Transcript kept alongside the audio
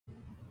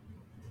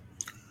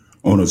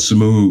On a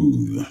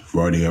smooth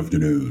Friday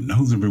afternoon.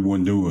 How's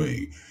everyone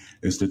doing?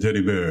 It's the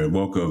Teddy Bear.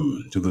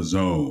 Welcome to the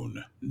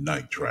Zone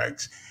Night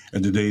Tracks.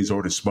 And today's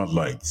artist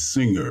spotlight,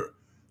 singer,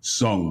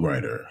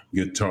 songwriter,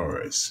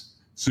 guitarist,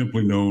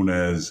 simply known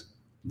as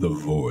The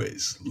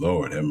Voice.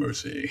 Lord have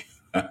mercy.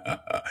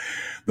 The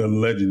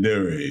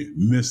legendary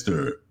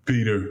Mr.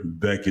 Peter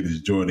Beckett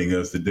is joining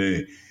us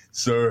today.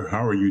 Sir,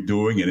 how are you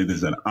doing? And it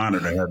is an honor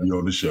to have you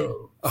on the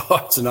show.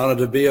 Oh, it's an honor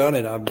to be on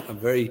it. I'm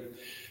very,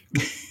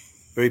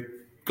 very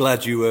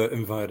glad you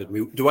invited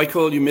me. Do I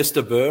call you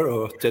Mr. Burr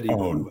or Teddy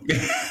Burr?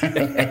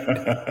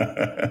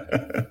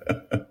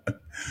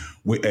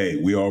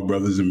 we all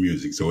brothers in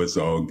music, so it's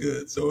all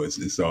good. So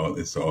it's all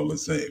the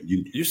same.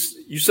 You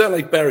sound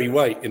like Barry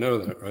White, you know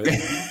that, right?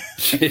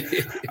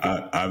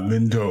 I've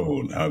been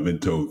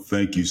told.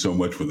 Thank you so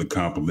much for the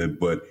compliment,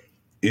 but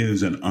it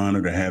is an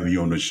honor to have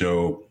you on the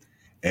show.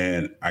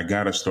 And I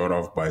got to start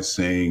off by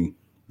saying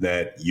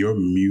that your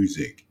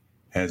music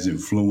has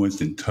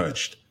influenced and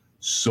touched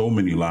so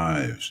many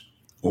lives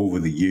over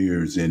the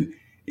years. And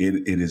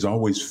it has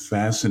always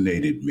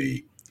fascinated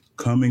me,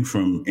 coming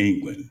from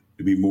England,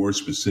 to be more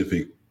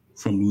specific,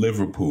 from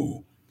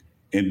Liverpool,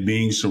 and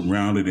being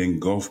surrounded and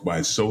engulfed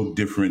by so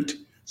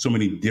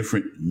many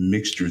different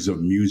mixtures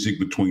of music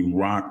between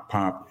rock,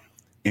 pop,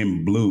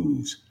 and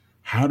blues.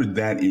 How did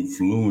that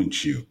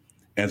influence you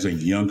as a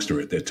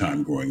youngster at that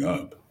time growing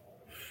up?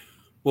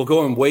 Well,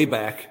 going way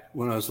back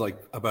when I was like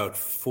about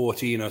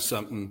 14 or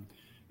something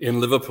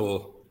in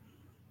Liverpool,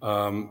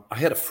 I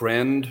had a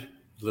friend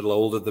a little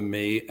older than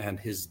me, and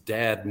his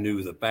dad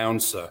knew the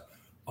bouncer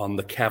on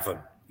the Cavern.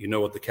 You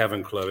know what the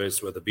Cavern Club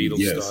is, where the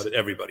Beatles started,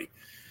 everybody.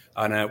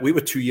 And we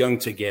were too young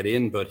to get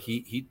in, but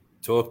he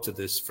talked to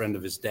this friend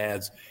of his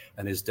dad's,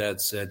 and his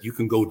dad said, you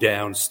can go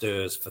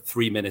downstairs for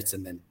 3 minutes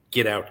and then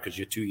get out because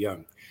you're too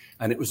young.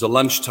 And it was a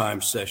lunchtime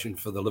session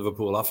for the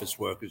Liverpool office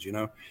workers, you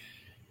know.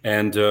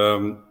 And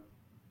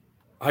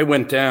I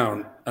went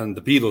down, and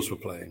the Beatles were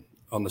playing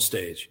on the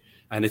stage.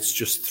 And it's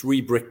just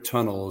 3 brick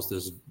tunnels.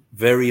 There's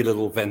very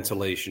little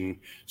ventilation,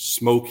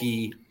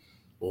 smoky,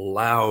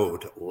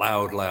 loud.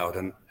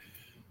 And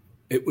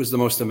it was the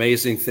most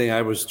amazing thing.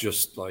 I was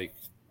just like,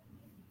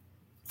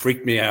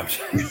 freaked me out.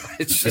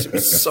 It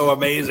was so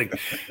amazing.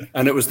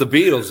 And it was the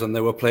Beatles, and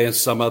they were playing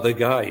some other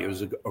guy. He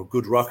was a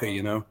good rocker,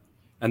 you know.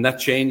 And that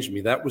changed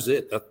me. That was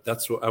it.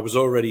 That's what I was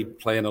already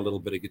playing a little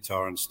bit of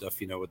guitar and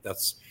stuff, you know. But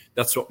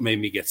that's what made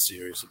me get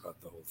serious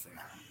about the whole thing.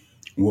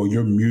 Well,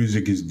 your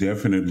music has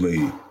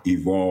definitely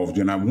evolved,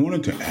 and I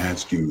wanted to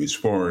ask you, as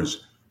far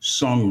as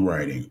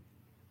songwriting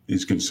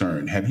is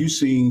concerned, have you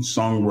seen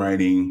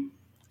songwriting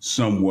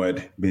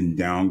somewhat been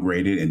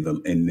downgraded,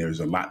 and there's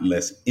a lot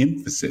less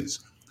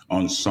emphasis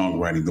on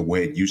songwriting the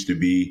way it used to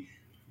be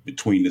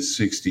between the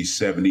 60s,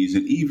 70s,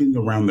 and even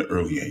around the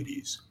early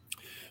 80s?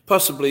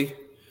 Possibly.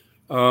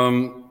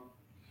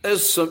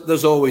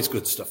 There's always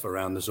good stuff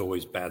around. There's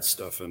always bad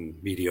stuff and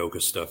mediocre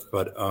stuff.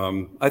 But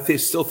I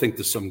still think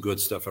there's some good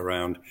stuff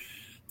around.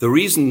 The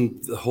reason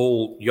the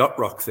whole yacht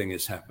rock thing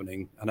is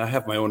happening, and I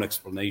have my own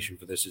explanation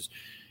for this,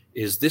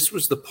 is this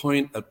was the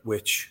point at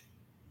which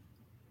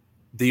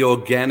the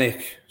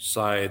organic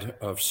side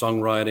of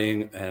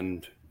songwriting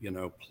and, you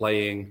know,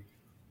 playing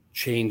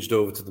changed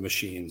over to the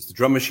machines. The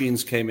drum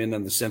machines came in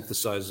and the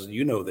synthesizers,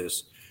 you know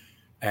this,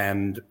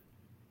 and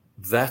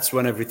that's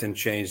when everything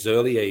changed,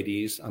 early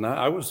 80s. And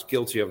I was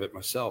guilty of it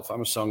myself.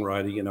 I'm a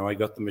songwriter, you know, I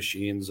got the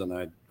machines and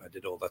I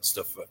did all that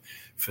stuff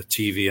for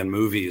TV and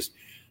movies.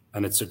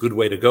 And it's a good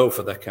way to go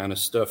for that kind of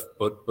stuff.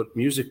 But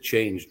music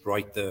changed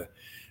right there.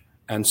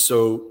 And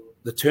so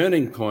the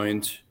turning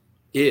point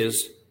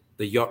is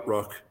the yacht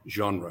rock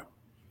genre.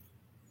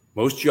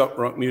 Most yacht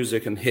rock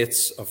music and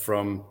hits are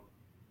from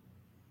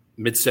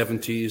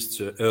mid-70s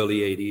to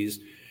early 80s.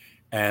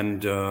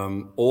 And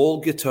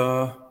all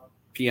guitar,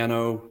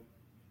 piano,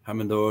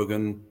 Hammond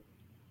organ,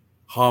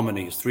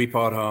 harmonies,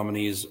 3-part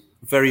harmonies,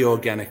 very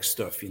organic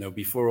stuff, you know,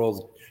 before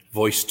all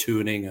voice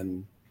tuning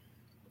and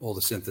all the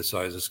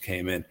synthesizers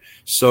came in.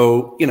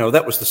 So, you know,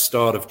 that was the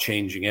start of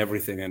changing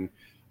everything. And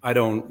I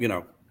don't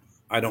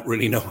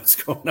really know what's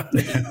going on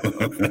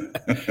anymore.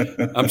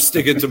 I'm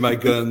sticking to my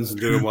guns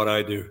and doing what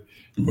I do.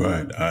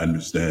 Right. I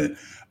understand.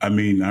 I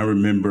mean, I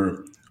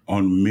remember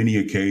on many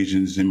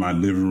occasions in my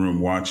living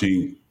room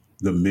watching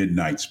the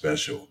Midnight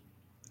Special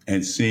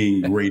and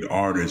seeing great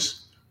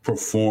artists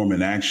perform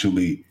and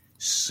actually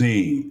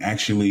sing,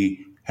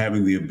 actually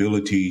having the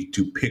ability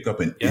to pick up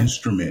an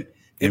instrument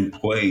and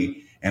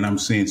play. And I'm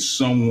saying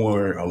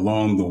somewhere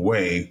along the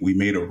way, we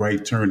made a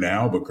right turn to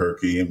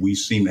Albuquerque, and we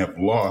seem to have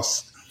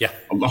lost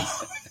a lot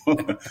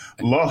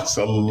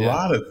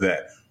of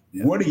that.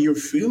 Yeah. What are your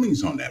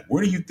feelings on that?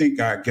 Where do you think,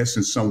 I guess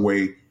in some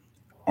way,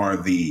 are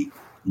the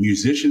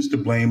musicians to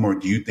blame, or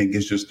do you think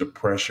it's just the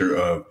pressure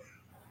of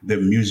the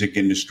music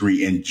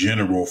industry in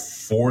general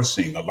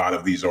forcing a lot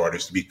of these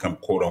artists to become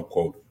quote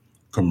unquote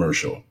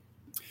commercial?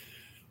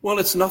 Well,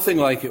 it's nothing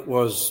like it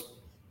was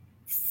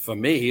for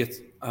me.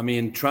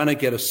 Trying to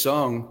get a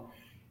song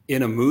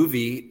in a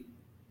movie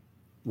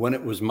when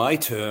it was my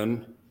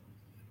turn,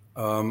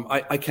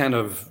 I kind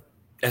of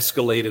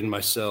escalated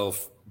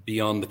myself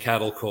beyond the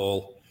cattle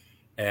call.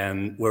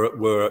 And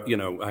we're you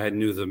know, I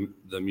knew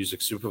the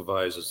music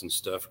supervisors and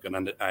stuff,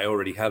 and I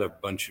already had a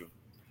bunch of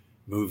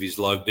movies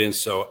logged in.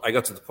 So I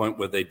got to the point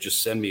where they'd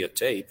just send me a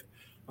tape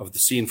of the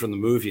scene from the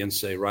movie and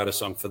say, write a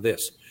song for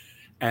this.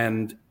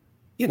 And,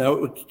 you know,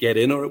 it would get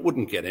in or it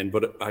wouldn't get in,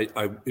 but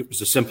it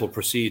was a simple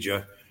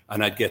procedure,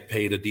 and I'd get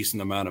paid a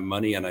decent amount of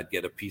money and I'd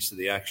get a piece of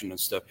the action and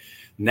stuff.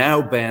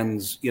 Now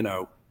bands, you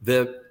know,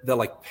 they're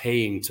like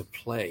paying to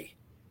play.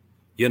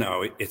 You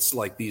know, it's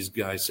like these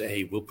guys say,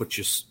 hey, we'll put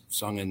your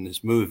song in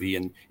this movie,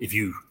 and if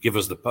you give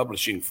us the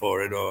publishing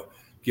for it or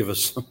give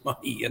us some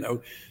money, you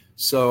know.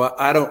 So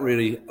I don't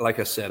really, like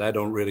I said, I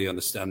don't really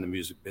understand the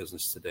music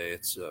business today.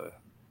 It's a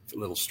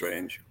little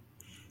strange.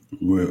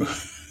 Well,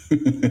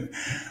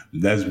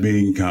 that's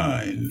being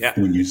kind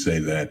when you say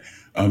that.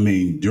 I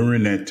mean,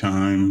 during that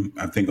time,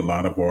 I think a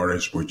lot of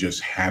artists were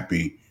just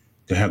happy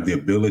to have the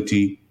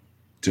ability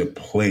to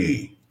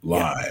play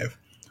live.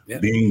 Yeah.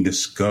 Being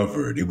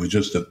discovered. It was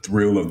just a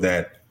thrill of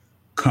that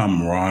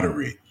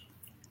camaraderie.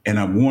 And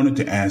I wanted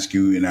to ask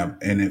you,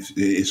 and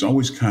it's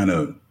always kind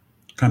of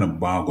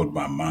boggled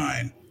my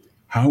mind.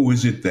 How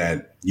is it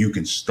that you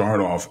can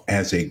start off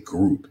as a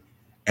group,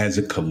 as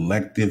a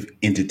collective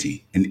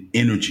entity, an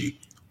energy,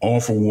 all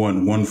for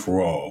one, one for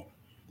all?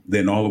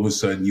 Then all of a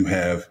sudden you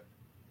have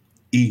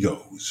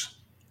egos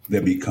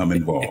that become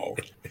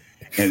involved.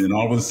 And then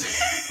all of a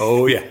sudden,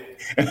 oh yeah.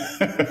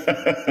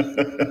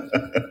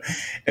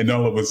 And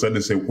all of a sudden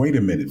they say, wait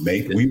a minute,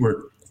 mate, we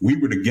were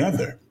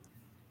together.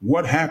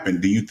 What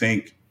happened? Do you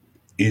think,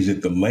 is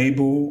it the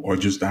label or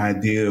just the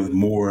idea of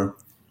more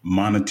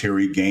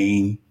monetary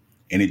gain,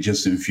 and it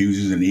just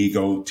infuses an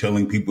ego,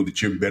 telling people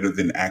that you're better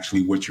than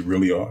actually what you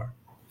really are?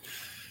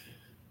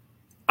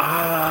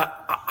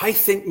 I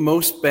think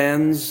most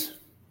bands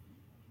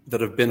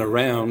that have been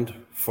around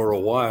for a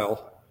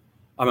while,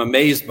 I'm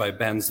amazed by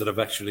bands that have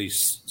actually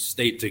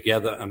stayed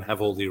together and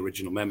have all the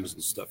original members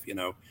and stuff, you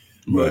know.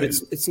 But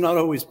it's not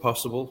always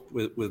possible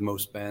with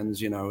most bands,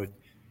 you know.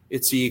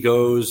 It's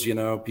egos, you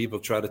know. People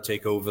try to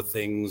take over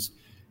things,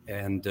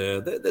 and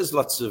there's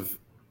lots of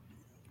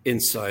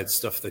inside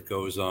stuff that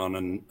goes on,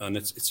 and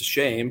it's a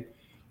shame.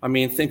 I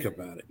mean, think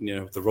about it. You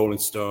know, the Rolling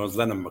Stones,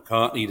 Lennon and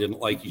McCartney didn't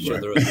like each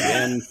other at the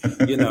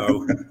end. You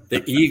know,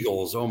 the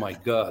Eagles, oh my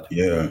God.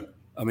 Yeah.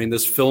 I mean,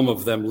 there's film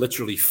of them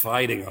literally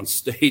fighting on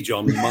stage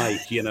on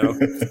mic, you know,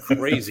 it's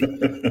crazy.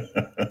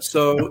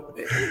 So,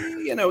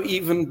 you know,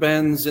 even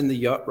bands in the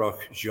yacht rock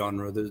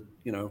genre,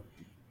 you know,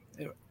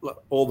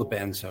 all the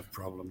bands have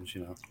problems,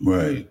 you know.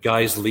 Right.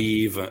 Guys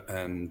leave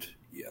and,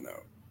 you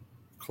know,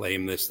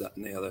 claim this, that,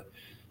 and the other.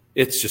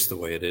 It's just the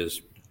way it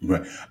is.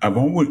 Right.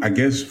 I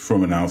guess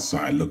from an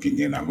outside looking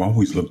in, I've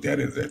always looked at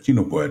it that, you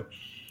know what,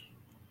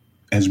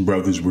 as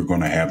brothers, we're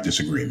going to have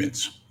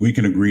disagreements. We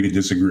can agree to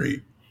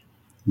disagree.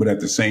 But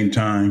at the same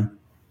time,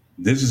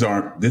 this is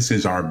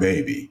our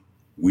baby.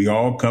 We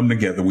all come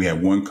together. We have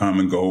one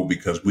common goal,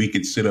 because we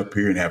can sit up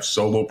here and have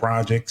solo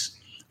projects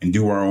and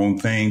do our own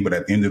thing. But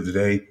at the end of the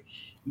day,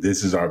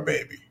 this is our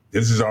baby.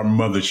 This is our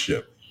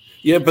mothership.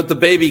 Yeah, but the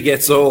baby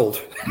gets old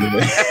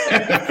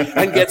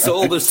and gets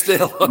older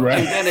still. Right.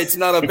 And then it's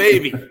not a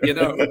baby, you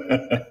know.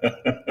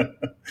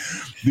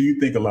 Do you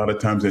think a lot of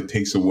times it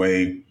takes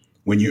away,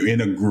 when you're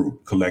in a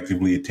group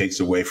collectively, it takes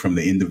away from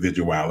the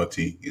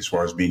individuality as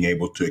far as being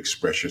able to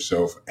express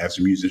yourself as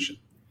a musician?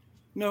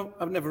 No,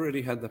 I've never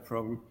really had that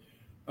problem.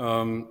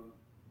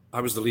 I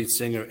was the lead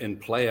singer in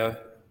Player,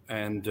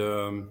 and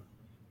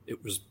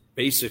it was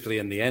basically,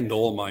 in the end,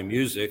 all my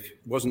music.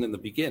 It wasn't in the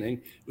beginning.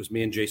 It was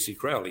me and J.C.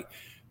 Crowley.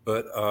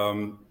 But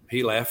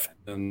he left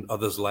and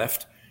others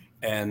left,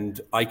 and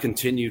I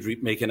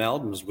continued making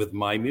albums with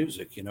my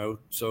music, you know.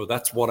 So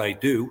that's what I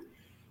do.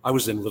 I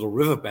was in Little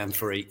River Band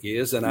for 8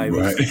 years, and I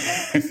was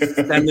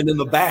standing in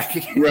the back,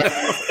 you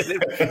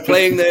know,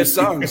 playing their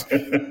songs.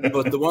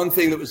 But the one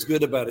thing that was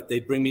good about it,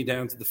 they'd bring me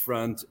down to the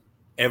front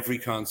every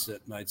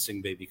concert, and I'd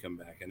sing Baby Come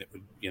Back, and it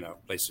would, you know,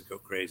 place would go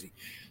crazy.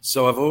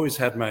 So I've always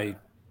had my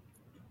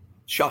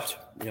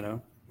shot, you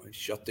know, my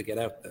shot to get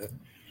out there.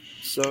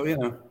 So, you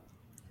know.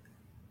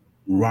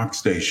 Rock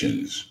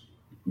stations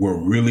were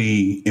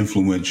really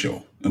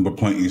influential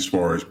as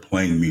far as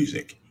playing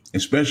music,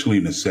 especially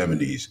in the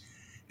 70s.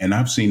 And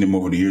I've seen them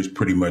over the years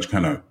pretty much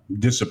kind of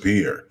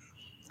disappear,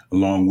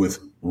 along with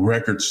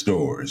record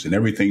stores, and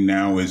everything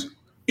now is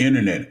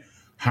internet.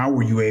 How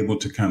were you able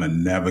to kind of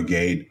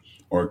navigate,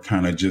 or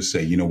kind of just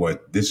say, you know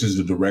what, this is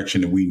the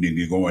direction that we need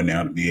to go in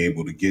now to be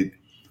able to get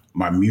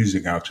my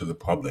music out to the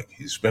public,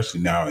 especially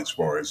now as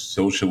far as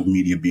social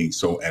media being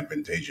so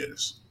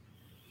advantageous?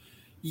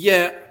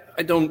 Yeah,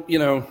 I don't, you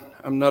know,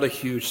 I'm not a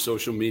huge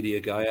social media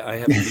guy. I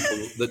have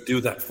people that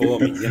do that for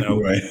me, you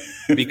know,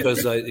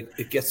 because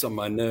it gets on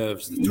my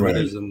nerves, the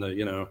Twitters and the,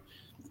 you know.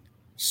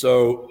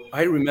 So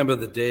I remember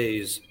the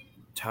days,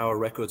 Tower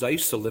Records. I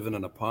used to live in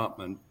an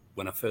apartment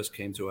when I first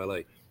came to LA,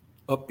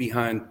 up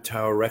behind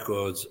Tower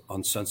Records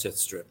on Sunset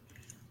Strip.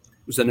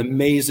 It was an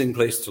amazing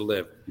place to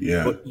live.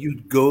 Yeah. But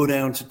you'd go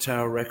down to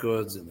Tower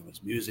Records and there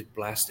was music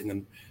blasting,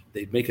 and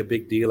they'd make a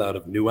big deal out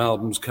of new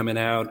albums coming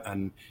out,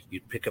 and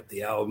you'd pick up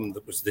the album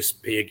that was this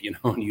big,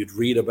 and you'd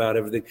read about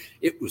everything.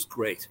 It was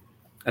great.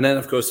 And then,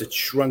 of course, it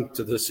shrunk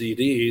to the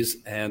CDs,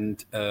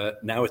 and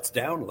now it's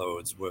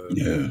downloads, where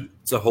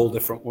it's a whole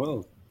different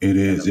world. It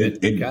is.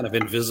 It's kind of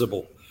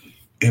invisible.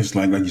 It's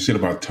like you said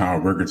about Tower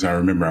Records. I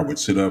remember I would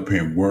sit up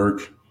here and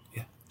work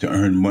to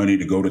earn money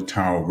to go to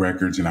Tower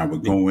Records, and I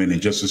would go in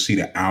and just to see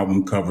the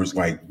album covers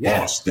like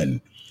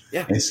Boston.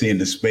 Yeah. And seeing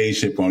the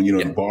spaceship on,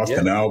 the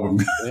Boston album,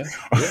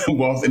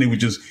 Boston, it was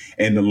just,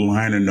 and the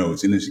liner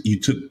notes. And you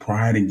took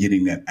pride in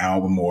getting that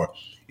album, or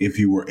if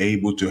you were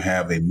able to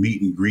have a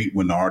meet and greet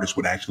when the artist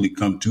would actually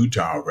come to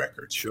Tower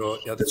Records. Sure.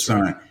 Yeah, that's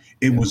right.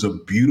 It was a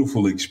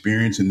beautiful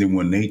experience. And then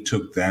when they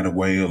took that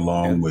away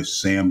along with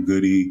Sam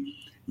Goody,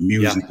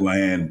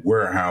 Musicland,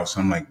 Warehouse,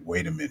 I'm like,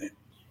 wait a minute.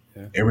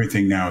 Yeah.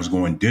 Everything now is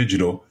going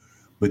digital.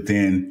 But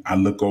then I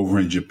look over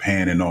in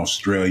Japan and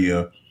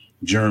Australia,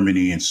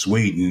 Germany and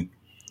Sweden.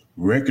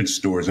 Record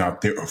stores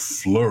out there are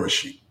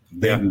flourishing.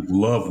 They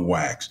love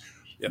wax.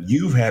 Yep.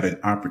 You've had an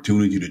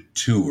opportunity to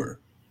tour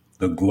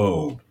the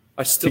globe.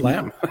 I still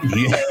am.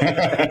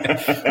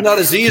 Not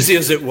as easy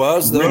as it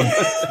was, though.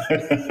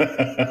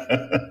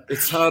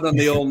 It's hard on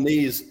the old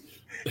knees.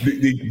 Do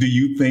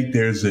you think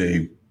there's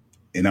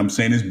and I'm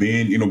saying this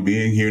being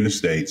here in the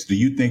States, do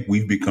you think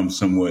we've become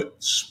somewhat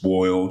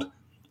spoiled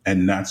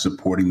and not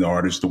supporting the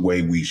artists the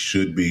way we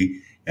should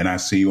be? And I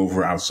see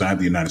over outside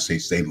the United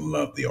States, they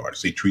love the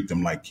artists. They treat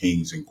them like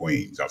kings and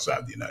queens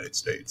outside the United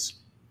States.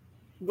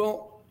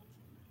 Well,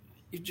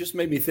 you just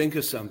made me think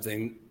of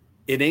something.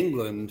 In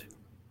England,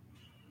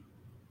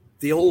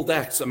 the old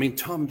acts,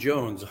 Tom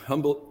Jones,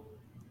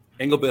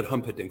 Engelbert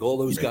Humperdinck, all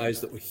those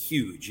guys that were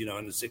huge, in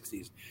the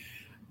 60s,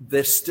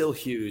 they're still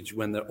huge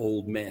when they're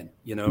old men.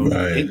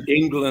 Right.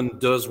 England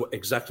does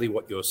exactly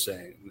what you're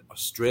saying.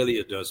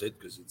 Australia does it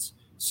because it's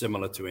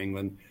similar to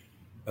England.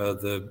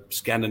 The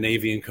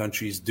Scandinavian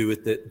countries do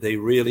it. They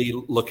really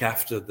look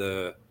after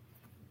the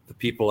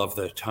people of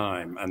their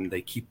time, and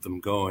they keep them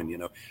going.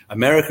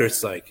 America,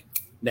 it's like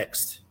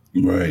next,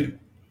 right?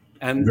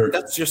 And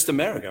that's just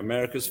America.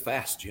 America's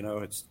fast.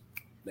 It's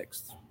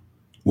next.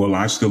 Well,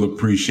 I still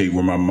appreciate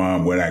where my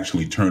mom would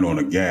actually turn on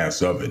a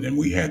gas oven, and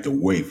we had to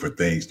wait for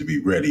things to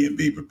be ready and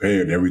be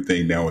prepared.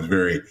 Everything now was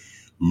very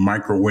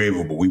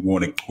microwavable. We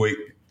want it quick,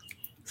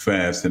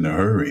 fast, in a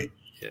hurry.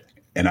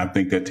 And I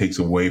think that takes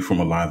away from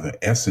a lot of the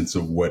essence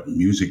of what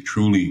music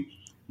truly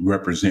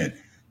represents.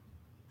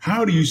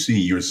 How do you see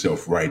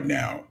yourself right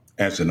now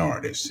as an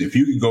artist? If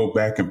you could go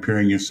back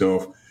comparing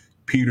yourself,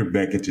 Peter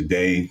Beckett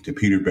today to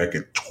Peter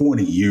Beckett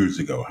 20 years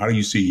ago, how do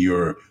you see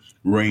your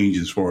range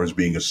as far as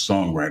being a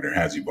songwriter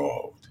has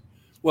evolved?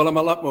 Well, I'm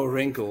a lot more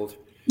wrinkled.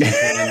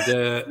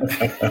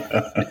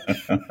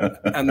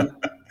 And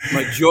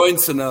my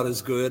joints are not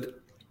as good.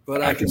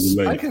 But I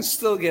can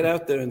still get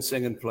out there and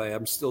sing and play.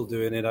 I'm still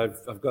doing it.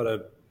 I've got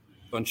a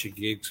bunch of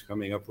gigs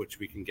coming up, which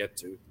we can get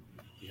to.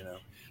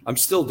 I'm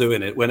still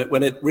doing it.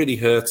 When it really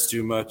hurts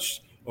too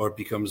much or it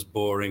becomes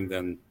boring,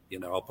 then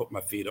I'll put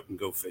my feet up and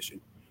go fishing.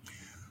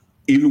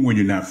 Even when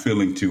you're not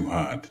feeling too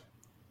hot,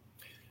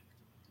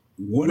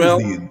 what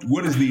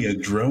is the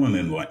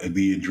adrenaline like?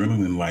 The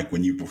adrenaline like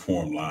when you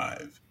perform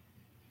live?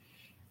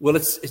 Well,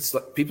 it's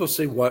like people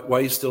say, why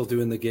are you still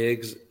doing the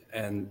gigs?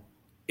 And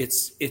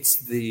it's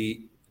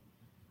the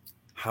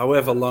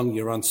however long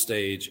you're on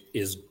stage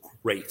is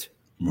great.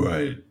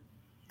 Right.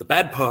 The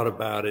bad part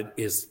about it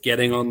is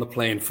getting on the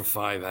plane for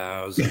 5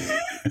 hours and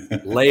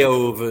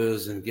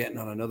layovers and getting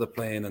on another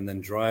plane and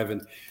then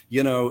driving.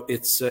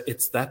 It's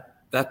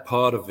that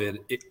part of it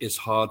is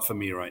hard for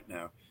me right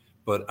now.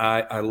 But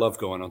I love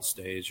going on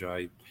stage.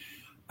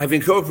 I've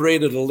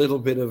incorporated a little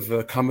bit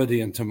of comedy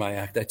into my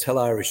act. I tell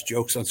Irish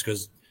jokes on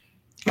because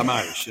I'm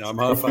Irish, I'm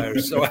half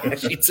Irish, so I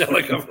actually tell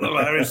a couple of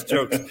Irish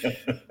jokes.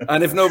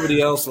 And if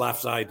nobody else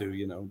laughs, I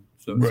do,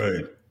 So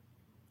right.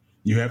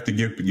 You have to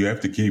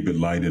keep it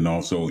light and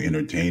also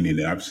entertaining.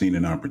 And I've had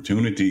an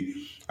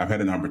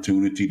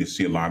opportunity to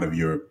see a lot of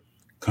your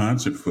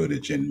concert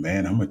footage. And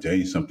man, I'm gonna tell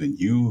you something.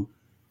 You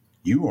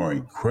are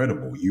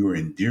incredible. You are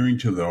endearing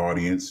to the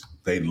audience.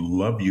 They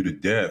love you to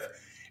death.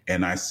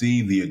 And I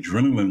see the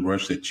adrenaline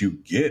rush that you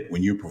get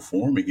when you're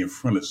performing in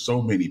front of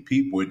so many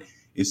people.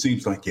 It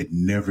seems like it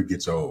never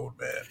gets old,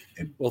 man.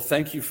 Well,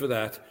 thank you for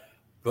that.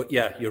 But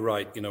yeah, you're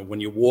right. When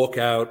you walk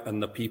out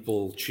and the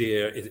people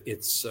cheer,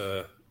 it's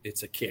a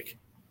kick.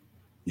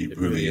 It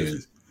really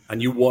is. And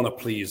you want to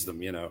please them,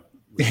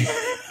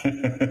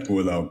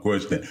 Without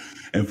question.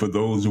 And for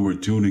those who are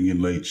tuning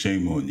in late,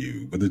 shame on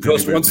you. But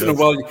because once in a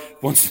while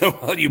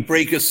you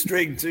break a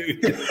string too.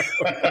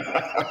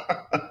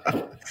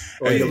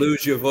 Or you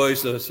lose your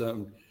voice or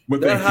something.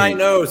 That high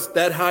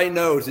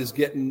note is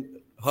getting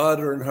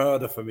harder and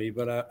harder for me,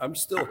 but I'm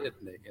still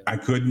hitting it. I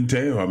couldn't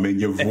tell.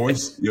 Your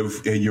voice,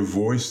 your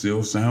voice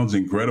still sounds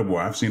incredible.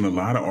 I've seen a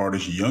lot of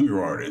artists,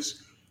 younger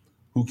artists,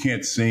 who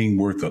can't sing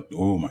worth a.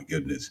 Oh my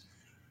goodness!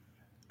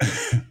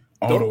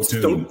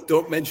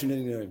 Don't mention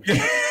any names.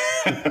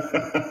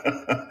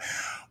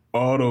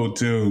 Auto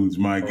tunes,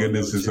 my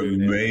goodness, it's Auto-tune,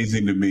 yeah.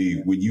 amazing to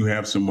me when you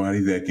have somebody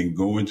that can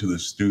go into the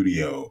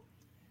studio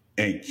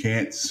and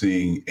can't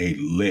sing a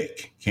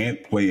lick,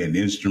 can't play an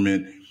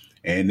instrument,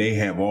 and they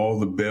have all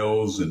the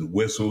bells and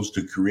whistles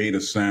to create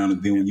a sound.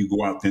 And then when you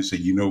go out there and say,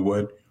 you know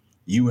what,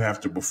 you have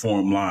to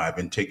perform live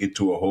and take it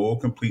to a whole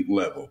complete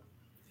level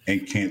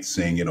and can't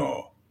sing at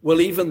all.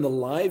 Well, even the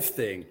live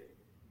thing.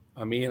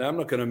 I mean, I'm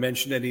not going to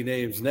mention any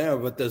names now,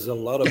 but there's a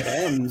lot of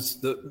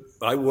bands that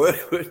I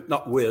work with,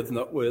 not with,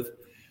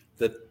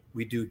 that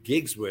we do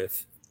gigs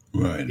with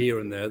Right. here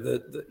and there.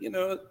 That you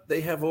know,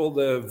 they have all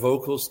the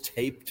vocals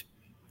taped,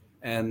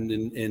 and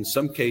in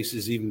some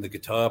cases, even the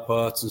guitar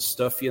parts and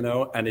stuff, you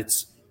know, and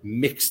it's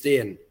mixed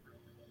in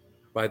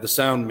by the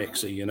sound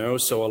mixer, you know.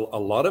 So a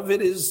lot of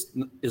it is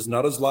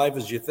not as live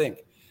as you think.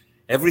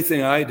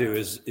 Everything I do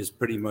is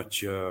pretty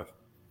much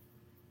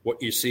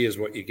what you see is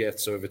what you get.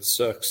 So if it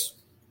sucks,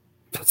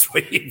 that's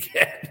what you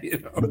get, you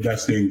know. But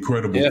that's the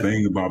incredible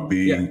thing about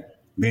being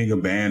a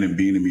band and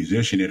being a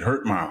musician. It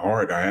hurt my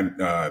heart. I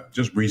had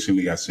just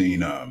recently I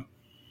seen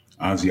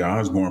Ozzy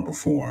Osbourne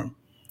perform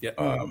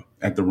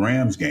at the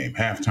Rams game,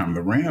 halftime of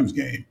the Rams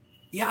game.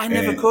 Yeah, I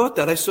never caught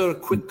that. I saw a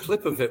quick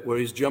clip of it where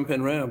he's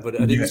jumping around, but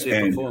I didn't see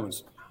a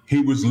performance. He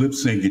was lip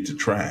syncing to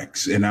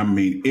Traxx, and I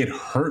mean, it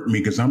hurt me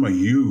because I'm a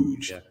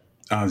huge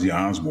Ozzy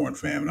Osbourne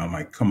fan, and I'm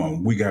like, come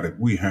on, we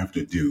have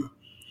to do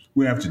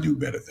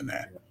better than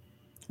that.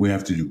 We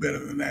have to do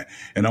better than that.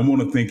 And I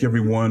want to thank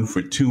everyone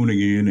for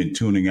tuning in and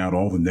tuning out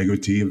all the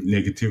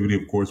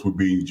negativity. Of course, we're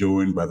being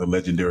joined by the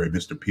legendary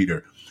Mr.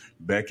 Peter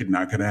Beckett. And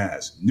I could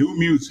ask, new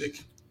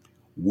music.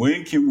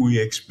 When can we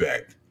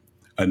expect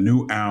a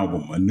new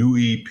album, a new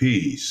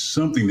EP,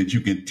 something that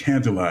you can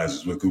tantalize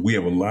us with? Because we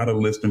have a lot of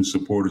listeners,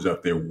 supporters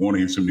out there want to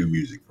hear some new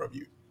music from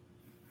you.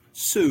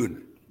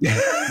 Soon.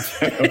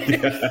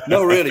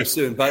 No, really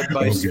soon. By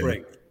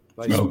spring.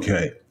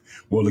 Okay.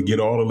 Well, to get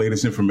all the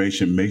latest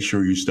information, make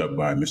sure you stop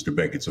by Mr.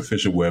 Beckett's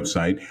official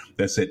website.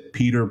 That's at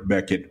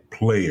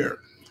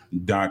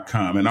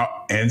peterbecketplayer.com.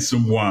 And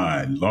some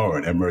wine.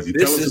 Lord have mercy.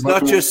 This is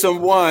not just some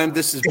wine.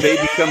 This is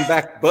Baby Come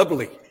Back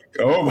Bubbly.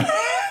 Oh, my.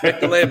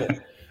 Check the label.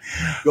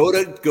 Go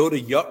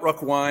to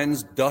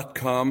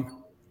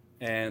yachtrockwines.com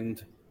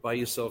and buy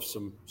yourself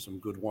some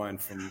good wine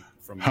from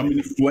How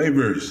many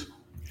flavors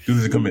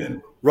does it come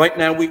in? Right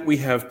now, we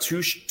have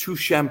two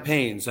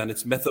champagnes, and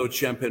it's Methode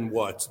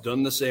Champenois. It's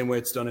done the same way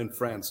it's done in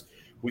France.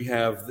 We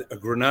have a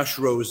Grenache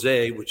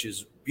Rosé, which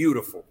is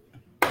beautiful,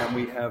 and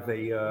we have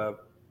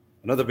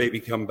another Baby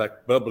Come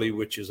Back Bubbly,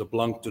 which is a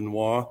Blanc de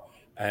Noir,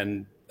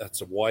 and that's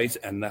a white,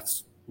 and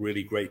that's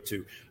really great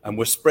too. And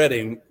we're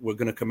going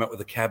to come out with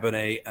a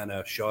Cabernet and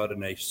a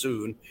Chardonnay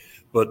soon,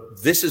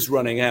 but this is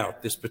running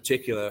out, this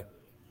particular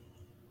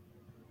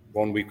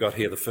one we've got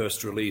here, the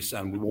first release,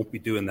 and we won't be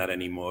doing that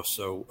anymore.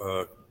 So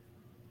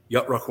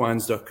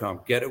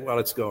yachtrockwines.com. Get it while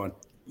it's going.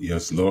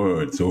 Yes,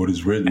 Lord. So it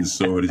is written,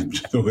 so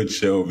it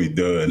shall be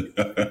done.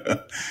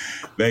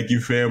 Thank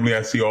you, family.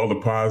 I see all the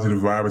positive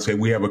vibes. Hey,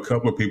 we have a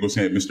couple of people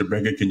saying, Mr.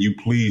 Beckett, can you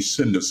please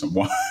send us some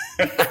wine?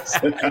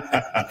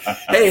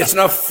 Hey, it's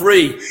not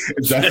free.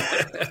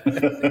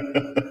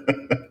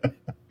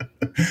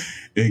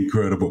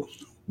 Incredible.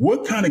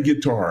 What kind of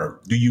guitar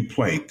do you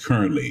play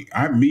currently?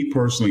 Me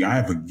personally, I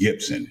have a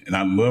Gibson, and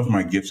I love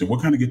my Gibson.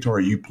 What kind of guitar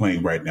are you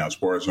playing right now as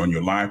far as on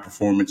your live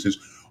performances?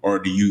 Or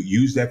do you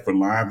use that for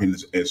live and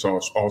it's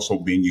also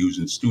being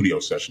used in studio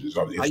sessions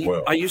as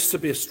well? I used to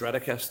be a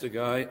Stratocaster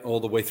guy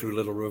all the way through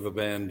Little River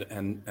Band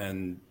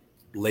and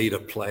later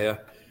player.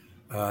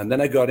 And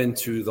then I got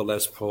into the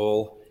Les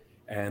Paul,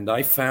 and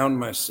I found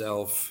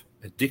myself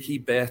a Dickie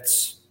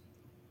Betts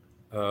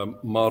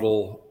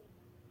model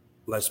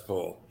Les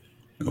Paul.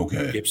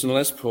 Okay. Gibson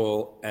Les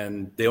Paul,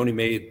 and they only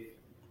made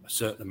a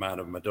certain amount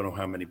of them. I don't know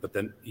how many, but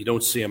then you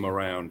don't see them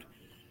around.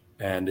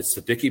 And it's the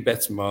Dickie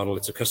Betts model.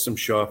 It's a custom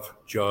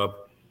shop job,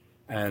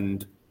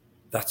 and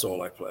that's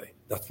all I play.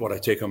 That's what I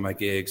take on my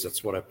gigs.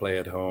 That's what I play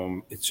at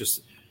home. It's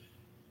just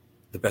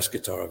the best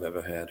guitar I've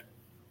ever had.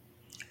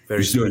 Are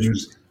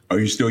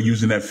you still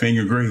using that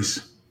finger grease?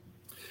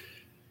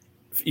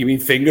 You mean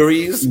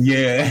fingeries?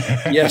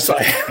 Yeah. Yes,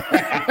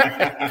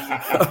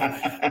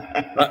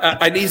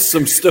 I need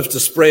some stuff to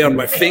spray on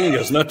my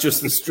fingers, not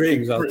just the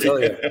strings, I'll tell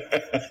you.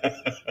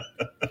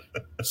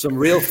 Some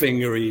real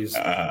fingeries.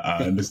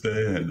 I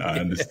understand.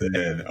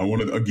 I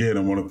want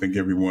to thank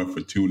everyone for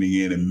tuning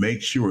in, and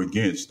make sure,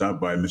 again, stop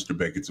by Mr.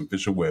 Beckett's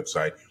official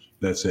website.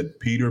 That's at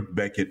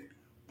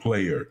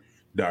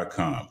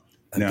peterbecketplayer.com.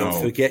 And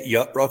don't forget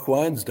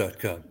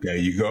yachtrockwines.com. There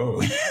you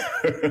go.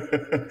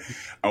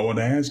 I want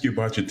to ask you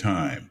about your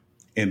time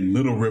in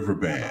Little River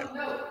Band.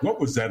 What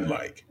was that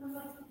like?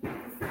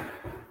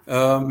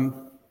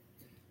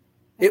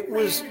 It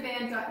was.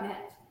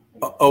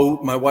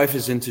 Oh, my wife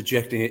is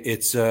interjecting.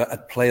 It's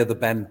at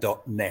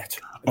playertheband.net.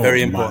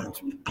 Very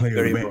important.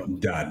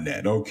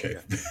 Playertheband.net. Okay.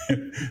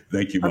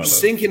 Thank you, my I'm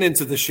sinking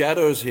into the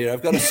shadows here.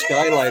 I've got a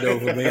skylight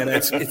over me, and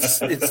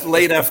it's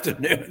late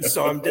afternoon,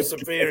 so I'm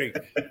disappearing.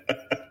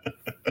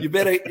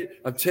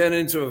 I'm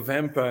turning into a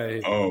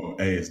vampire. Oh,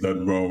 hey, there's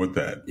nothing wrong with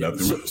that.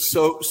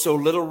 So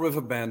Little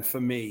River Band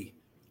for me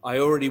I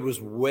already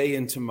was way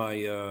into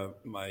my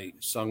my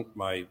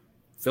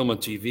film and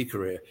TV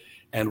career,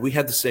 and we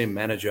had the same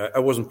manager. I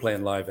wasn't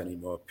playing live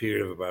anymore, a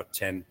period of about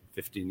 10,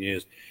 15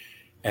 years.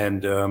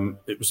 And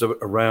it was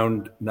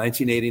around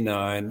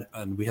 1989,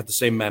 and we had the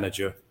same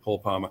manager, Paul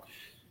Palmer.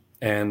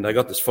 And I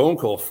got this phone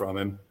call from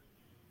him,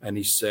 and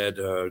he said,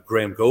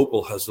 Graham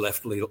Goebel has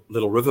left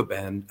Little River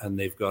Band, and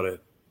they've got an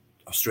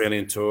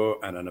Australian tour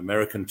and an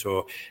American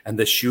tour, and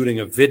they're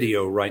shooting a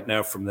video right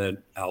now from their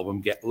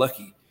album Get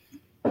Lucky,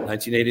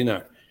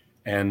 1989.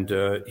 And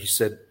he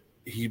said,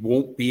 he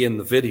won't be in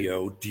the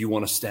video. Do you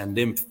want to stand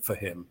in for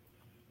him?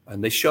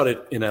 And they shot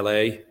it in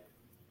LA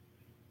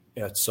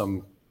at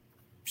some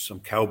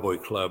cowboy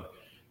club.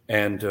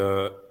 And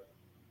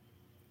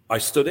I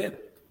stood in,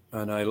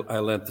 and I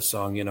learned the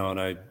song, and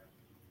it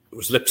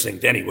was lip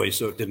synced anyway,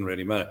 so it didn't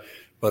really matter.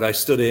 But I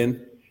stood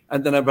in,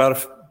 and then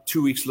about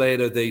 2 weeks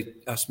later, they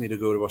asked me to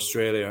go to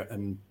Australia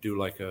and do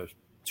like a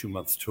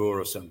 2-month tour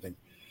or something.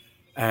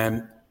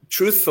 And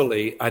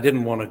truthfully, I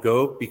didn't want to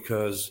go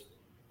because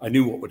I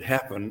knew what would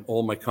happen.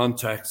 All my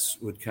contacts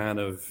would kind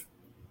of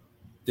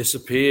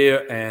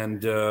disappear,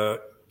 and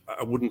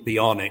I wouldn't be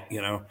on it,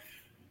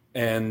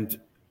 And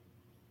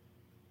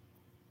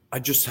I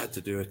just had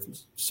to do it.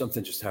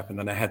 Something just happened,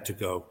 and I had to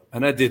go.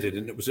 And I did it,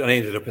 and I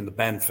ended up in the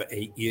band for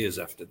 8 years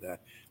after that,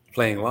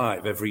 playing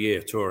live every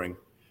year, touring.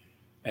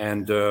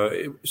 And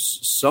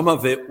some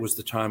of it was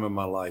the time of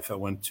my life. I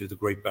went to the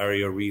Great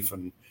Barrier Reef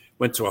and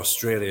went to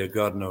Australia,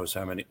 God knows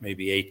how many,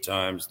 maybe 8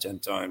 times, 10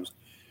 times,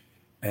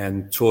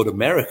 and toured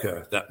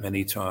America that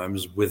many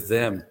times with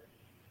them.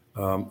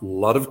 A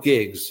lot of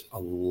gigs,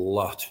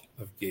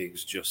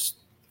 just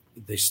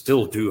they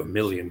still do 1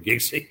 million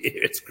gigs a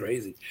year. It's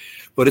crazy,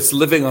 but it's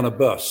living on a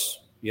bus,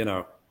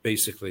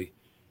 basically.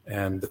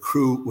 And the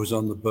crew was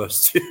on the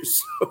bus too,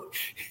 so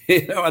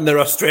and they're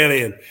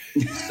Australian,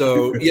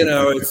 so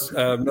it's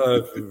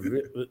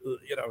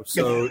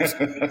so it's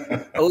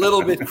a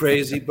little bit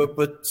crazy,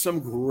 but some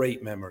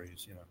great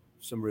memories,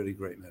 some really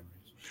great memories.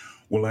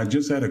 Well, I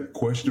just had a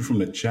question from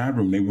the chat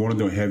room. They wanted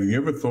to know, have you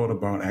ever thought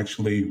about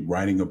actually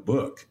writing a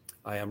book?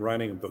 I am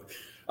writing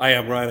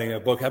a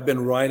book. I've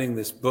been writing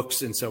this book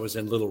since I was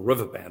in Little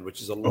River Band,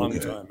 which is a long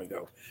time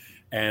ago.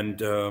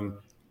 And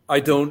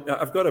I've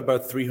got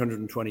about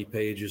 320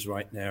 pages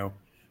right now,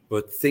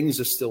 but things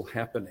are still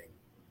happening.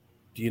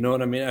 Do you know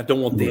what I mean? I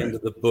don't want the end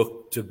of the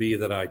book to be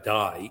that I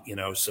die,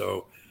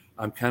 so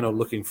I'm kind of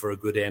looking for a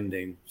good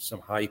ending, some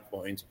high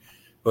point.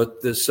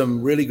 But there's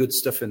some really good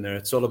stuff in there.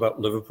 It's all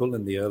about Liverpool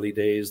in the early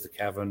days, the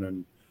Cavern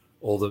and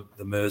all the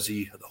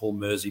Mersey, the whole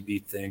Mersey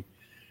beat thing.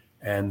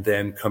 And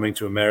then coming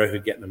to America,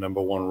 getting a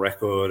 #1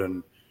 record,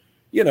 and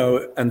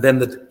and then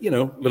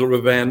Little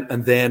River Band,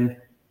 and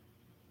then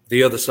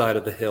the other side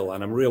of the hill.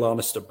 And I'm real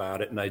honest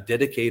about it, and I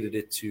dedicated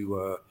it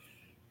to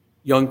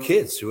young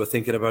kids who are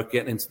thinking about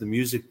getting into the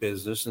music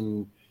business.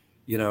 And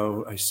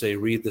I say,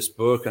 read this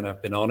book, and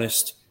I've been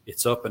honest.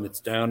 It's up and it's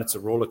down. It's a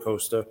roller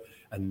coaster,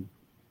 and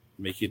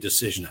make your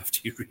decision after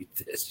you read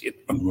this.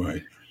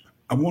 Right.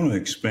 I want to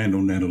expand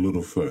on that a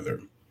little further.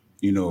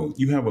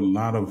 You have a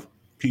lot of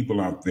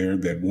people out there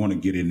that want to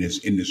get in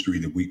this industry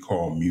that we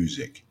call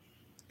music,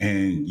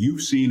 and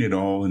you've seen it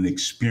all and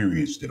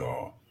experienced it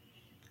all.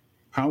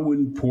 How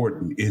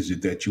important is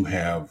it that you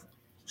have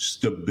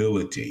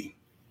stability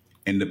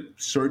and the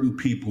certain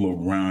people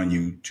around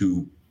you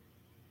to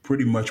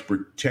pretty much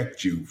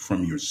protect you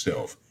from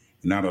yourself,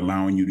 not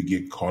allowing you to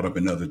get caught up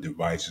in other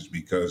devices?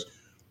 Because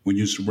when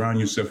you surround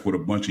yourself with a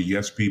bunch of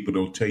yes people,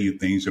 they'll tell you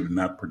things that are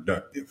not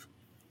productive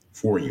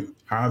for you.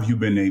 How have you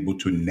been able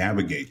to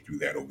navigate through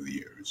that over the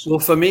years? Well,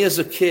 for me as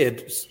a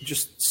kid,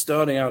 just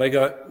starting out,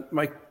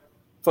 my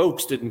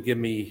folks didn't give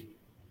me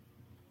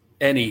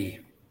any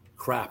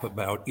crap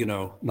about,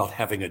 not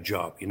having a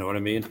job. You know what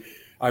I mean?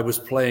 I was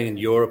playing in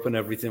Europe and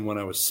everything when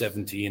I was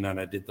 17, and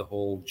I did the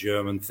whole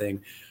German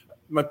thing.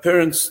 My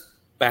parents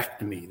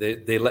backed me.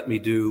 They let me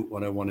do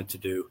what I wanted to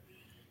do.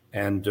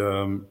 And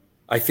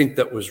I think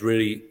that was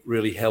really,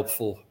 really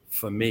helpful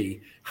for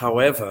me.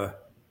 However,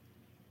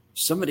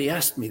 somebody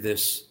asked me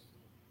this.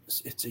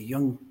 It's a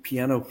young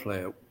piano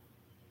player,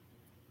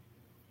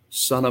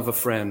 son of a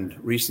friend,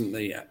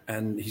 recently,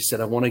 and he said,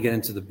 I want to get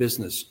into the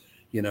business.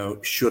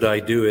 Should I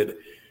do it?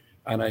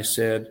 And I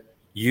said,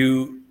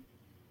 you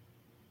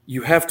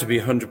have to be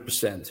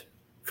 100%,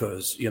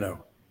 because,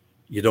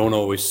 you don't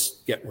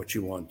always get what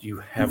you want. You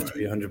have to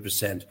be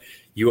 100%.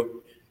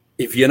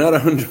 If you're not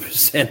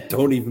 100%,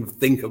 don't even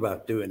think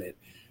about doing it,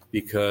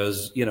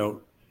 because,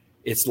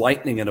 it's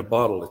lightning in a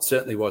bottle. It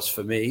certainly was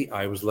for me.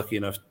 I was lucky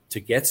enough to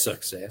get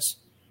success.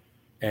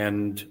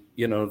 And,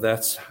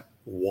 that's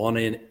one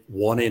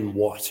in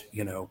what,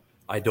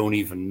 I don't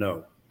even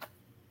know.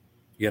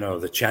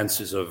 The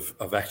chances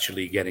of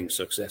actually getting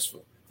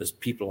successful. There's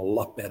people a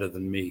lot better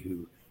than me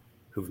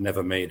who've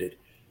never made it.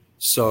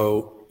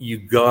 So you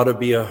got to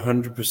be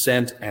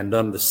 100% and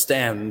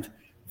understand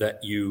that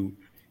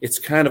it's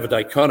kind of a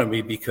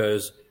dichotomy,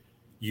 because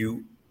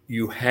you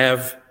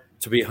have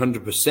to be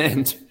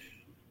 100%,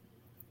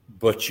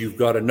 but you've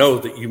got to know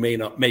that you may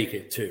not make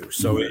it too.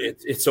 So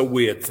it's a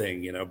weird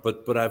thing,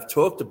 but I've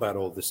talked about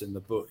all this in the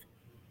book,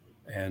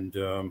 and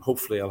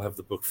hopefully I'll have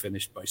the book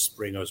finished by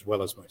spring as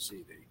well as my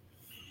CD.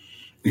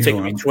 It's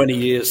taken me 20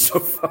 years so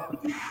far.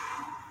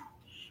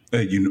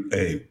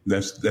 Hey,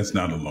 that's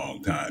not a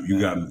long time. You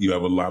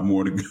have a lot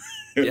more to go.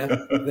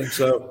 Yeah, I think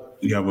so.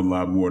 You have a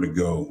lot more to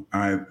go.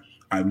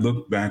 I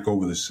look back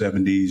over the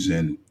 70s,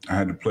 and I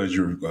had the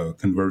pleasure of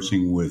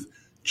conversing with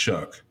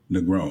Chuck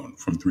Negron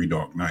from Three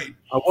Dog Night.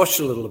 I watched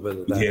a little bit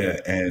of that. Yeah,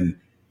 and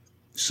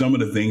some of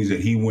the things that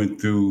he went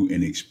through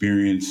and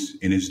experienced,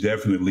 and it's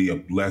definitely a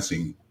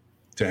blessing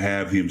to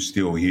have him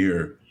still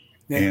here.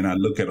 Yeah. And I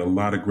look at a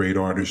lot of great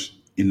artists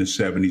in the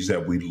 70s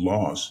that we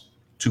lost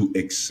to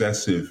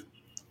excessive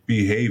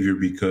behavior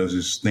because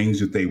it's things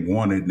that they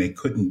wanted and they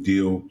couldn't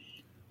deal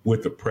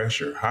with the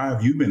pressure. How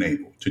have you been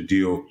able to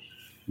deal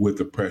with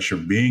the pressure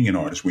being an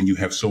artist when you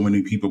have so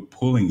many people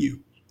pulling you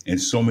in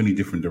so many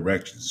different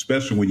directions,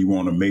 especially when you were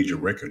on a major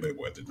record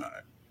label at the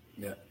time?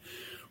 Yeah.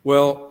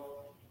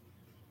 Well,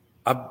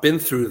 I've been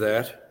through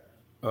that.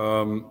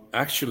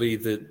 Actually,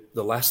 the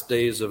last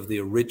days of the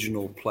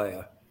original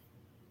Player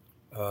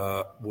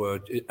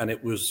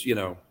it was,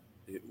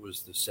 it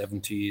was the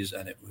 70s,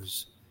 and it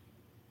was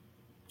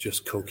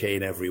just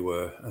cocaine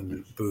everywhere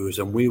and booze.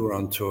 And we were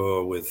on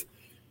tour with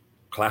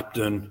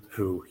Clapton,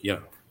 who,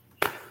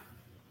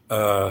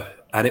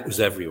 and it was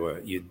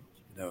everywhere.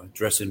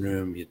 Dressing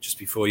room, just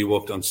before you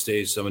walked on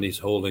stage, somebody's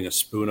holding a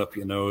spoon up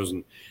your nose,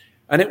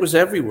 and it was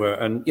everywhere.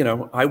 And,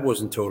 I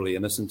wasn't totally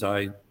innocent.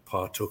 I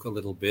partook a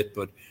little bit,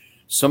 but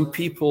some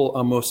people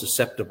are more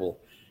susceptible,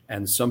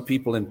 and some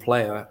people in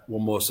Player were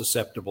more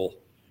susceptible.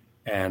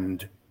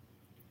 And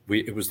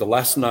it was the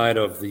last night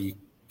of the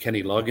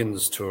Kenny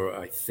Loggins tour,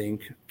 I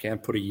think.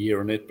 Can't put a year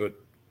on it, but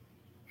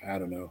I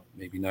don't know,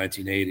 maybe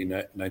 1980,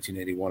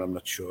 1981, I'm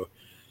not sure.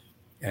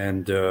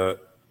 And the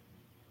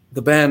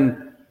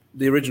band,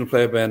 the original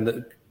Player band,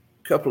 a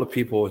couple of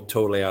people were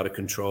totally out of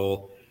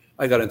control.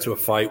 I got into a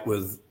fight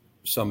with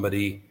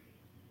somebody,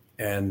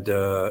 and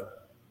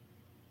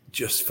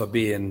just for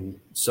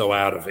being so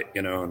out of it,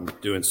 and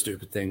doing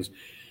stupid things.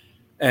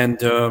 And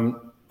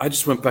I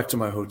just went back to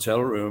my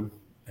hotel room,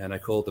 and I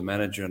called the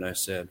manager, and I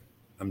said,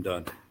 I'm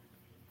done.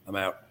 I'm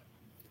out.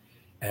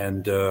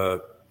 And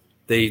the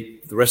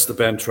rest of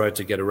the band tried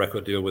to get a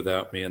record deal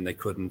without me, and they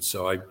couldn't.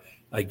 So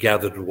I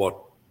gathered what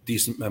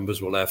decent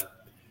members were left,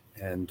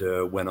 and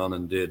went on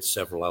and did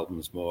several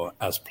albums more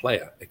as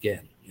Player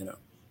again,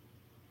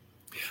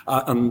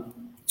 And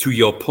to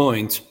your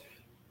point,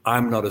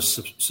 I'm not as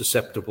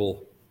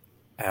susceptible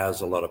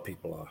as a lot of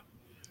people are.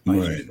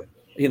 Right.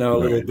 A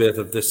little bit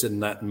of this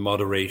and that in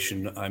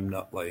moderation. I'm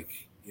not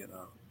like,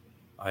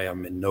 I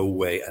am in no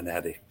way an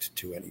addict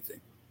to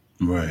anything.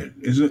 Right.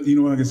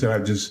 Like I said,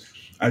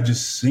 I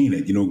just seen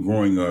it,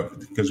 growing up,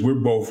 because we're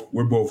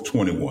both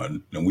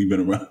 21 and we've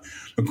been around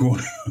growing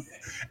up,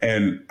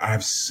 and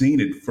I've seen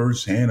it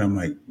firsthand. I'm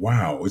like,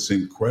 wow, it's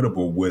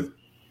incredible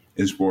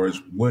as far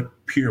as what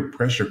peer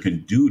pressure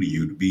can do to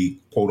you to be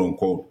quote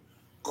unquote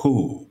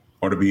cool,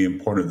 or to be in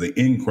part of the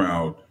in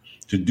crowd,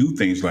 to do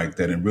things like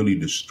that and really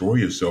destroy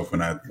yourself.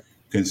 And I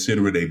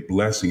consider it a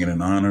blessing and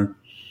an honor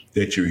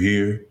that you're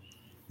here.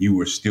 You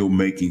are still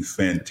making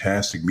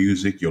fantastic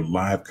music. Your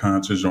live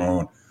concerts are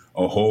on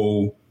a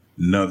whole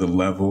nother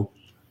level.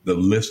 The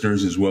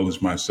listeners, as well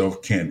as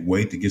myself, can't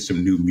wait to get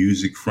some new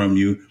music from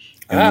you.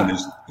 And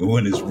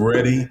when it's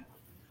ready,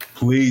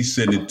 please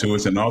send it to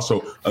us. And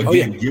also,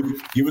 again,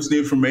 give us the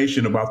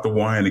information about the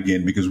wine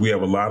again, because we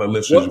have a lot of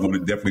listeners who want to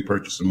definitely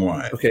purchase some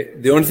wine. Okay.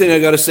 The only thing I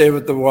got to say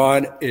about the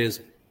wine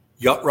is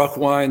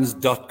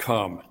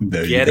yachtrockwines.com.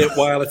 Get it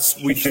while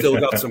we've still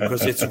got some,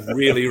 because it's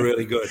really,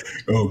 really good.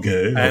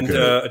 Okay. And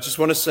I just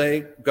want to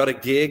say, got a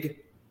gig,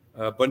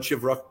 a bunch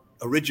of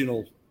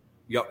original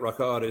yacht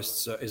rock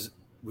artists.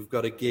 We've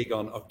got a gig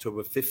on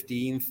October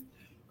 15th,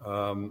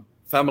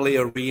 Family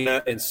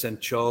Arena in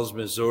St. Charles,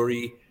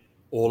 Missouri,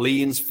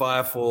 Orleans,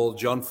 Firefall,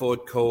 John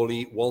Ford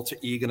Coley, Walter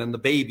Egan, and the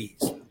Babies.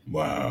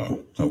 Wow.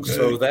 Okay.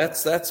 So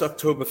that's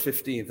October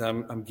 15th.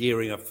 I'm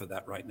gearing up for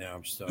that right now.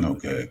 I'm starting.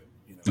 Okay.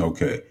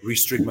 Okay.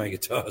 Restring my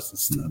guitars and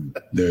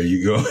stuff. There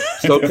you go.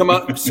 So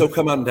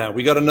come on down.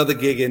 We got another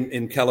gig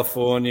in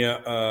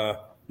California,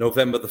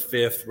 November the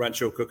 5th,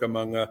 Rancho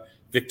Cucamonga,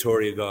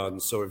 Victoria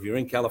Gardens. So if you're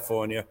in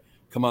California,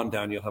 come on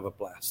down. You'll have a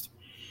blast.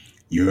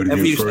 You heard it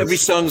here first. Every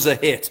song's a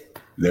hit.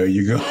 There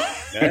you go.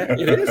 Yeah,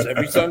 it is.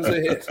 Every song's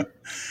a hit.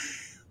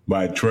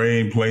 By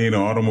train, plane,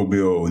 or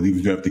automobile, even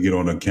if you have to get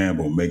on a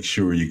Campbell, make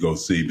sure you go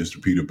see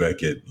Mr. Peter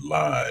Beckett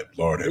live.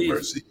 Lord have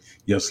mercy.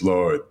 Yes,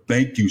 Lord.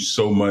 Thank you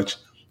so much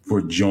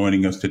for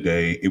joining us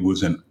today. It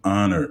was an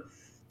honor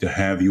to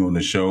have you on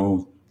the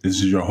show.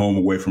 This is your home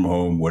away from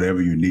home.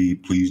 Whatever you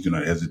need, please do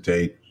not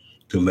hesitate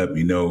to let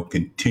me know.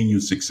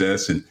 Continued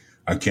success, and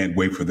I can't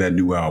wait for that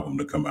new album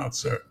to come out,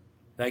 sir.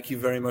 Thank you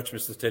very much,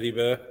 Mr. Teddy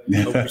Bear.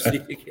 Hope to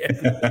see you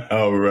again.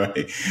 All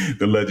right.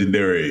 The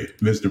legendary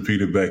Mr.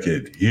 Peter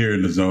Beckett here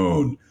in the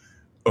zone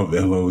of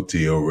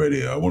LOTL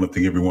Radio. I want to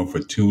thank everyone for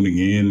tuning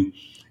in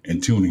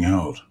and tuning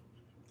out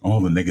all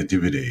the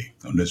negativity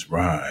on this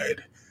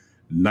ride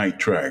Night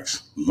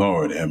Traxx.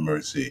 Lord have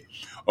mercy.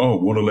 Oh,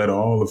 want to let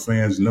all the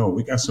fans know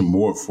we got some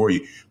more for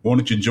you. Why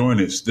don't you join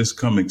us this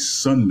coming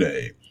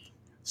Sunday,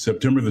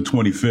 September the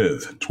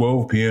 25th,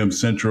 12 p.m.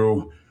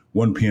 Central,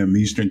 1 p.m.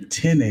 Eastern,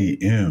 10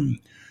 a.m.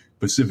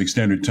 Pacific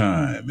Standard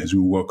Time, as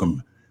we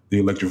welcome the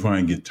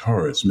electrifying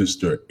guitarist,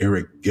 Mr.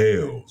 Eric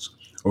Gales,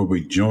 will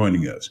be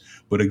joining us.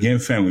 But again,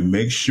 family,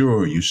 make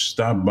sure you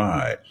stop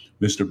by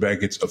Mr.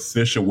 Beckett's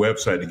official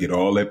website to get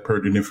all that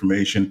pertinent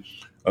information,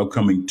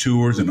 upcoming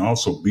tours, and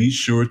also be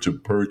sure to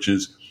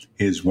purchase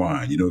his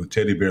wine. You know, the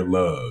teddy bear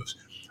loves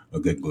a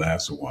good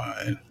glass of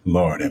wine.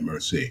 Lord have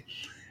mercy.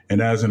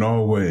 And as in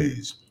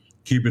always,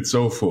 keep it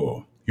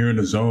soulful here in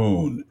the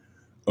zone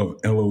of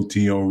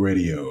LOTL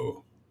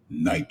Radio.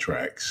 Night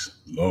Traxx.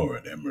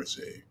 Lord have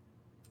mercy.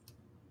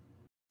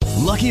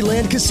 Lucky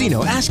Land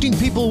Casino, asking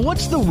people,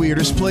 what's the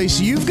weirdest place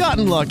you've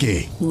gotten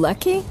lucky?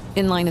 Lucky?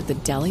 In line at the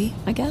deli,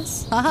 I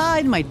guess? Aha,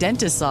 in my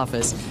dentist's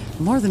office.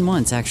 More than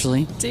once,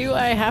 actually. Do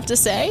I have to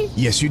say?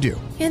 Yes, you do.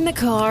 In the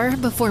car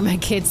before my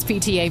kids'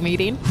 PTA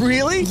meeting.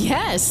 Really?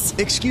 Yes.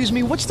 Excuse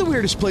me, what's the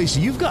weirdest place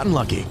you've gotten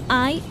lucky?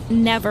 I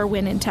never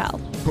win and tell.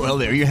 Well,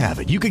 there you have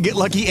it. You can get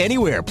lucky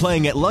anywhere,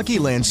 playing at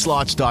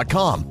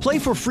LuckyLandSlots.com. Play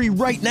for free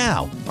right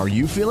now. Are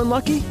you feeling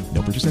lucky?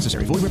 No purchase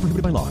necessary. Void where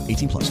prohibited by law.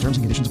 18+. Terms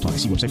and conditions apply.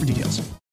 See website for details.